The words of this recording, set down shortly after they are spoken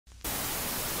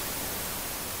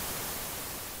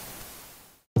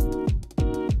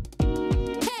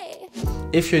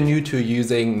If you're new to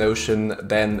using Notion,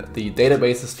 then the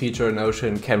databases feature in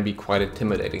Notion can be quite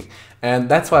intimidating. And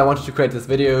that's why I wanted to create this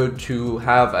video, to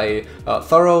have a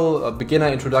thorough beginner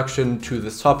introduction to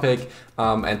this topic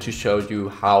and to show you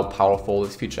how powerful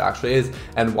this feature actually is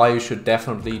and why you should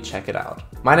definitely check it out.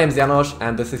 My name is Janosch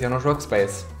and this is Janosch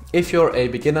Workspace. If you're a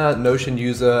beginner Notion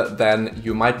user, then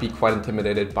you might be quite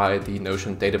intimidated by the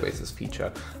Notion databases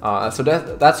feature. So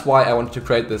that's why I wanted to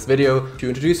create this video, to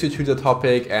introduce you to the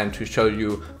topic and to show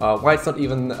you why it's not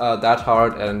even that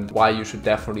hard and why you should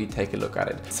definitely take a look at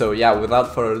it. So yeah,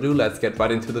 without further ado, let's get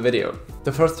right into the video.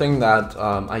 The first thing that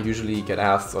I usually get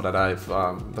asked, or that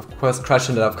the first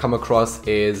question that I've come across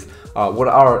is, what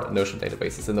are Notion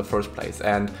databases in the first place,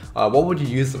 and what would you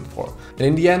use them for? And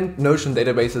in the end, Notion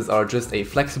databases are just a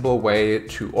flexible way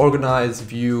to organize,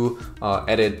 view,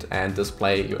 edit, and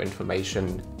display your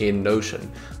information in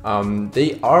Notion.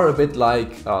 They are a bit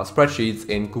like spreadsheets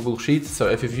in Google Sheets, so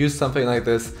if you've used something like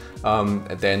this,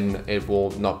 then it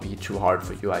will not be too hard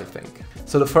for you, I think.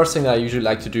 So the first thing that I usually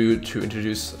like to do to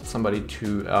introduce somebody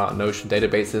to Notion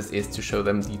databases is to show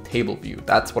them the table view.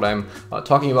 That's what I'm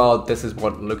talking about. This is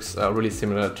what looks really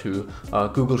similar to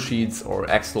Google Sheets or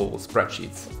Excel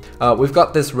spreadsheets. We've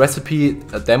got this recipe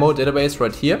demo database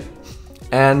right here,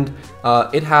 and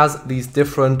it has these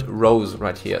different rows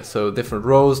right here. So different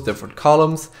rows, different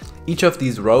columns. Each of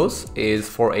these rows is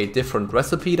for a different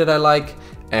recipe that I like,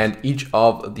 and each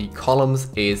of the columns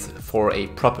is for a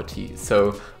property.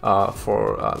 So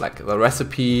for like the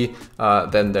recipe,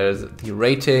 then there's the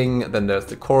rating, then there's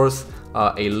the course,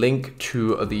 a link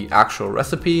to the actual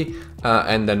recipe,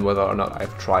 and then whether or not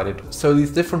I've tried it. So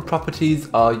these different properties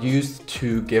are used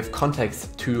to give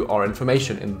context to our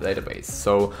information in the database.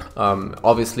 So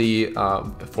obviously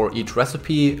for each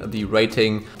recipe, the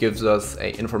rating gives us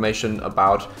information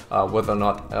about whether or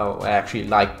not I actually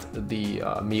liked the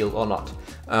meal or not.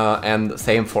 And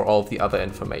same for all the other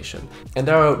information. And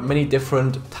there are many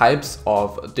different types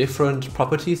of different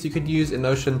properties you could use in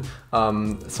Notion.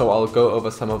 So I'll go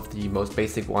over some of the most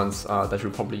basic ones that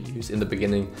you'll probably use in the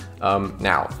beginning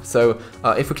now. So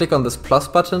if we click on this plus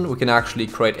button, we can actually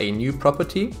create a new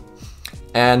property.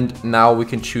 And now we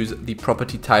can choose the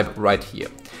property type right here.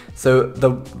 So the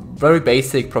very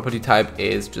basic property type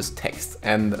is just text,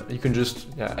 and you can just,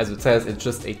 as it says, it's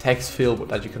just a text field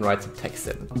that you can write some text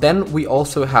in. Then we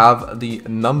also have the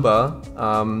number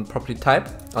property type.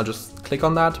 I'll just click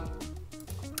on that,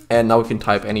 and now we can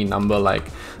type any number like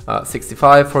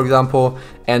 65, for example.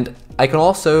 And I can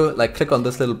also click on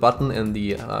this little button in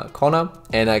the corner,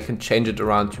 and I can change it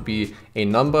around to be a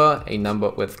number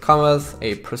with commas,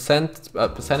 a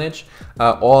percentage,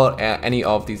 or any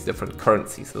of these different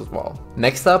currencies as well.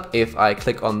 Next up, if I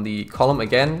click on the column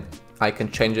again, I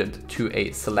can change it to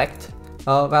a select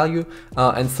value,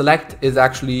 and select is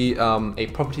actually a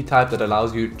property type that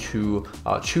allows you to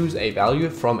choose a value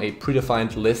from a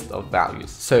predefined list of values.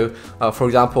 So for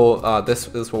example, this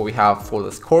is what we have for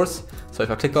this course. So if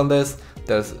I click on this,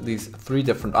 there's these three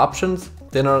different options: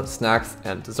 dinner, snacks,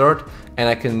 and dessert, and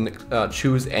I can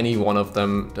choose any one of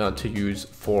them to use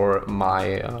for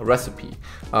my recipe.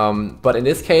 But in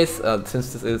this case,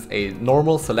 since this is a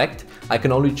normal select, I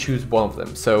can only choose one of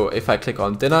them. So if I click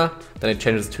on dinner, then it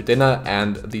changes to dinner,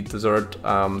 and the dessert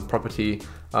property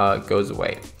goes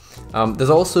away. There's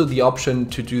also the option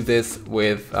to do this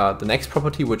with the next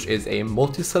property, which is a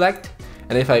multi-select.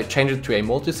 And if I change it to a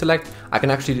multi-select, I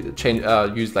can actually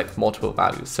use multiple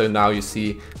values. So now you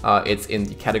see it's in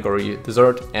the category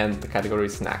dessert and the category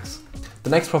snacks. The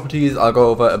next properties I'll go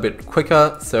over a bit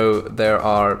quicker. So there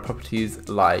are properties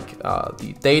like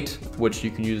the date, which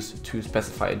you can use to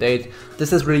specify a date.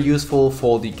 This is really useful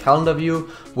for the calendar view,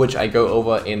 which I go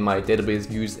over in my database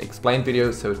views explained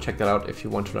video. So check that out if you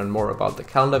want to learn more about the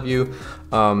calendar view.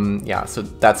 Yeah, so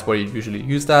that's where you usually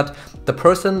use that. The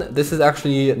person, this is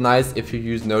actually nice if you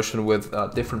use Notion with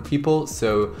different people.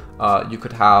 So you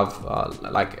could have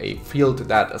like a field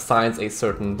that assigns a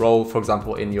certain role, for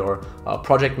example, in your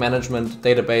project management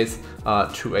database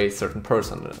to a certain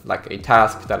person, like a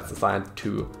task that's assigned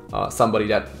to somebody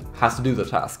that has to do the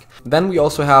task. Then we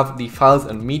also have the files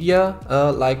and media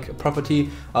property.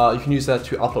 You can use that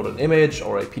to upload an image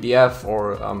or a PDF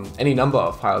or any number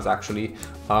of files actually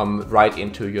right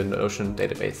into your Notion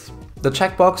database. The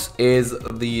checkbox is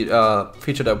the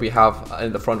feature that we have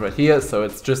in the front right here. So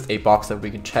it's just a box that we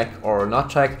can check or not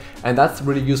check. And that's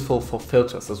really useful for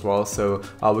filters as well. So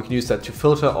we can use that to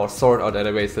filter or sort our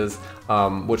databases,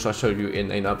 which I'll show you in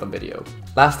another video.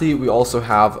 Lastly, we also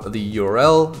have the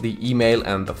URL. the email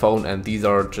and the phone, and these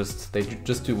are just, they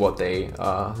just do what they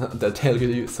tell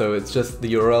you. So it's just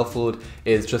the URL field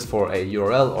is just for a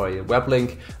URL or a web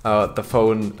link. The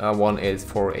phone one is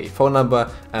for a phone number,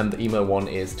 and the email one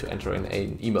is to enter in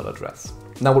an email address.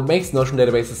 Now, what makes Notion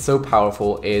databases so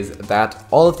powerful is that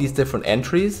all of these different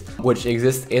entries which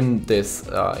exist in this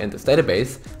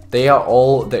database, they are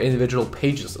all their individual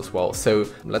pages as well. So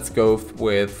let's go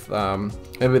with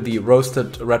maybe the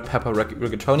roasted red pepper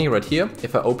rigatoni right here.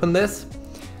 If I open this,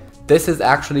 this is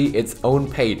actually its own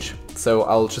page. So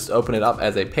I'll just open it up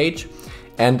as a page.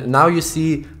 And now you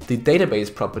see the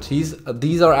database properties.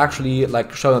 These are actually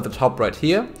like shown at the top right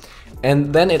here.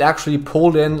 And then it actually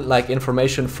pulled in like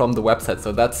information from the website.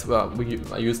 So that's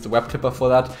I used the web tipper for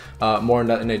that, more on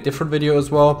that in a different video as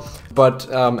well. But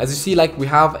as you see, like we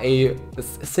have a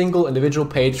single individual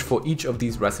page for each of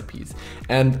these recipes.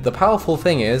 And the powerful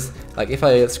thing is, like if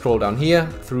I scroll down here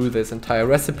through this entire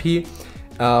recipe,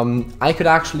 I could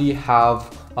actually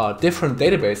have different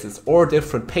databases or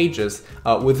different pages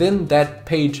within that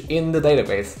page in the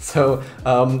database. So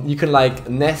you can like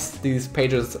nest these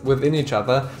pages within each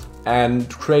other and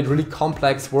create really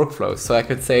complex workflows. So I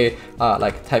could say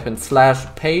like type in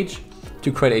 /page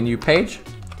to create a new page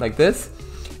like this,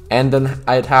 and then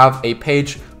I'd have a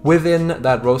page within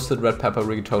that roasted red pepper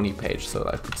rigatoni page. So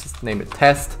I could just name it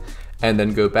test and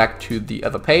then go back to the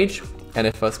other page. And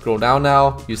if I scroll down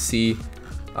now, you see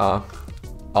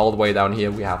all the way down here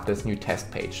we have this new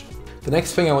test page. The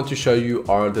next thing I want to show you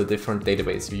are the different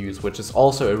database views, which is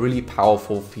also a really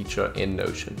powerful feature in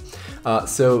Notion.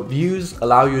 So views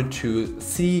allow you to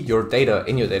see your data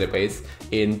in your database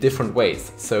in different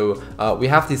ways. So we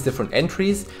have these different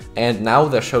entries, and now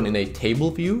they're shown in a table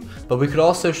view, but we could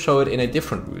also show it in a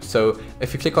different view. So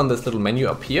if you click on this little menu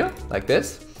up here, like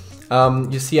this,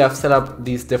 you see I've set up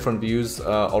these different views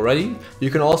already. You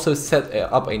can also set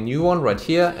up a new one right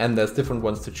here, and there's different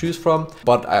ones to choose from.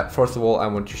 But first of all, I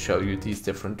want to show you these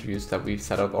different views that we've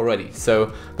set up already.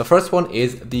 So the first one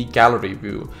is the gallery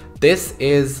view. This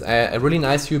is a really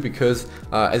nice view because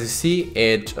as you see,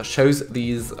 it shows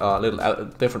these little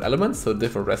different elements, so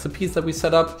different recipes that we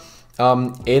set up.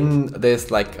 In this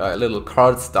like little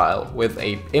card style with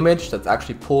a image that's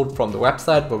actually pulled from the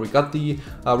website where we got the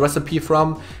recipe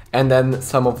from, and then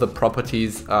some of the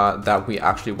properties that we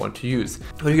actually want to use.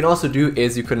 What you can also do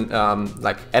is you can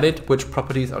like edit which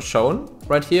properties are shown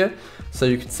right here. So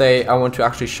you could say I want to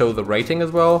actually show the rating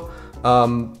as well,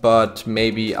 but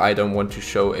maybe I don't want to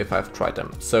show if I've tried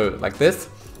them. So like this.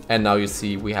 And now you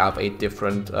see we have a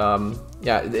different,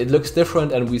 it looks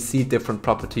different, and we see different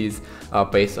properties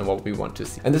based on what we want to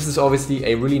see. And this is obviously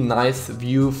a really nice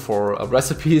view for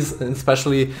recipes,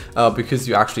 especially because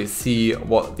you actually see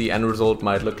what the end result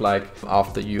might look like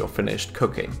after you are finished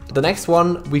cooking. The next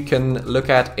one we can look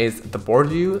at is the board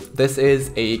view. This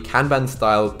is a Kanban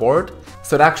style board.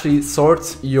 So it actually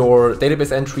sorts your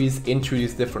database entries into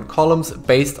these different columns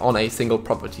based on a single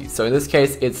property. So in this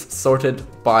case, it's sorted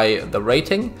by the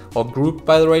rating or grouped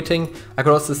by the rating. I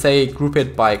could also say group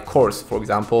it by course, for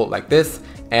example, like this.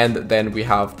 And then we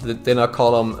have the dinner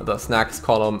column, the snacks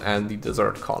column, and the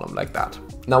dessert column like that.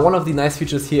 Now, one of the nice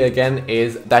features here again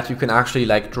is that you can actually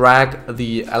like drag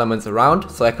the elements around.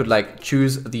 So I could like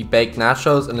choose the baked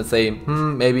nachos and say,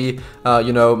 maybe,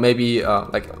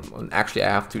 actually I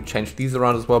have to change these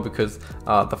around as well because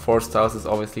the 4 stars is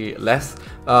obviously less.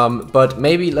 But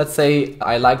maybe let's say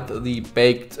I liked the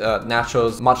baked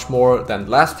nachos much more than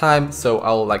last time. So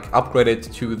I'll like upgrade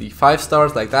it to the 5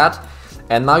 stars like that.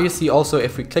 And now you see also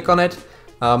if we click on it,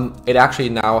 it actually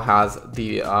now has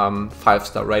the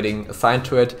 5-star rating assigned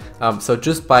to it. So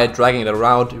just by dragging it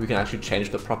around, we can actually change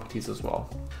the properties as well.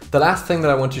 The last thing that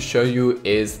I want to show you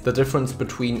is the difference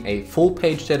between a full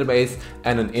page database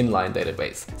and an inline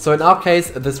database. So in our case,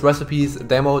 this recipes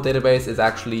demo database is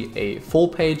actually a full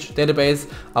page database,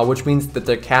 which means that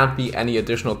there can't be any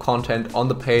additional content on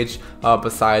the page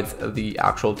besides the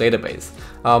actual database.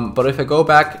 But if I go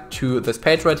back to this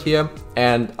page right here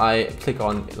and I click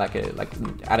on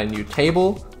add a new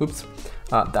table, oops,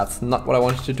 that's not what I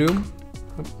wanted to do.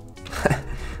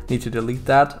 Need to delete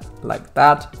that like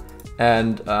that.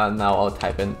 And now I'll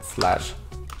type in /table.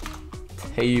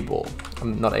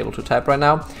 I'm not able to type right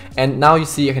now. And now you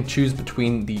see I can choose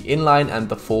between the inline and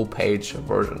the full page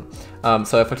version.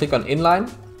 So if I click on inline,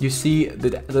 you see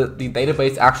the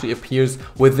database actually appears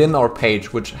within our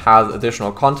page, which has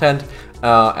additional content.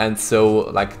 And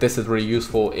so like this is really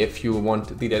useful if you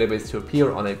want the database to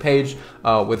appear on a page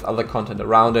with other content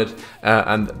around it.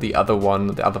 And the other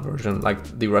version,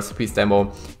 like the recipes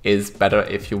demo, is better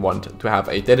if you want to have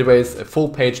a database, a full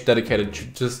page dedicated to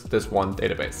just this one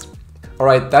database.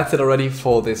 Alright, that's it already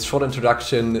for this short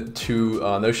introduction to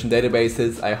Notion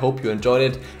databases. I hope you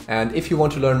enjoyed it, and if you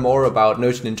want to learn more about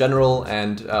Notion in general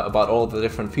and about all the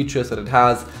different features that it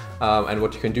has and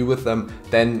what you can do with them,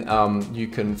 then you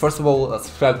can first of all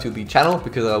subscribe to the channel,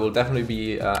 because I will definitely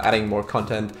be adding more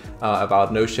content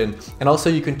about Notion. And also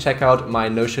you can check out my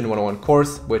Notion 101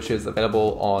 course, which is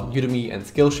available on Udemy and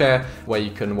Skillshare, where you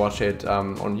can watch it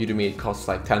on Udemy. It costs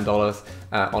like $10.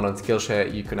 On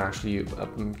Skillshare you can actually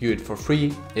view it for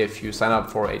free if you sign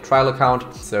up for a trial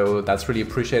account, so that's really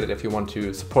appreciated if you want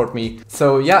to support me.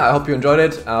 So yeah, I hope you enjoyed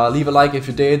it. Leave a like if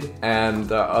you did, and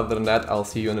other than that, I'll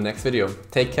see you in the next video.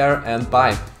 Take care and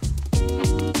bye.